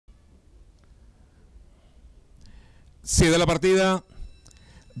Se da la partida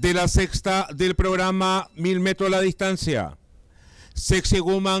de la sexta del programa 1000 metros la distancia. Sexy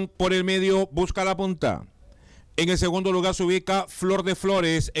Woman por el medio busca la punta. En el segundo lugar se ubica Flor de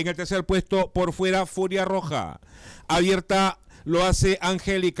Flores. En el tercer puesto por fuera Furia Roja. Abierta lo hace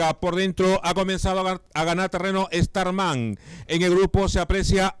Angélica. Por dentro ha comenzado a ganar terreno Starman. En el grupo se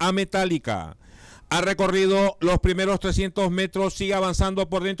aprecia a Metallica. Ha recorrido los primeros 300 metros, sigue avanzando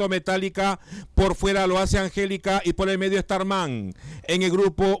por dentro Metallica, por fuera lo hace Angélica y por el medio Starman. En el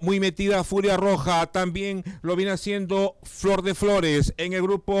grupo muy metida Furia Roja, también lo viene haciendo Flor de Flores. En el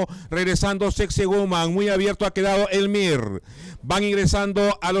grupo regresando Sexy Woman, muy abierto ha quedado Elmir. Van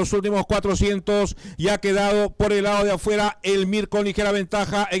ingresando a los últimos 400 y ha quedado por el lado de afuera Elmir con ligera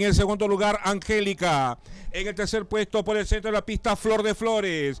ventaja. En el segundo lugar Angélica. En el tercer puesto por el centro de la pista Flor de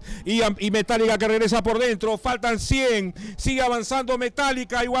Flores y Metallica que regresa por dentro, faltan 100, sigue avanzando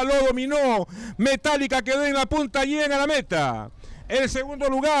Metallica, igualó, dominó, Metallica quedó en la punta, llega a la meta. El segundo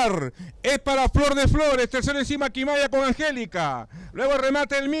lugar es para Flor de Flores, tercero encima Quimaya con Angélica, luego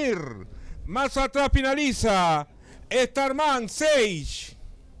remate Elmir, más atrás finaliza Starman, Sage,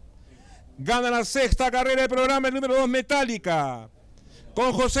 gana la sexta carrera del programa, el número 2 Metallica,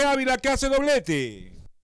 con José Ávila que hace doblete.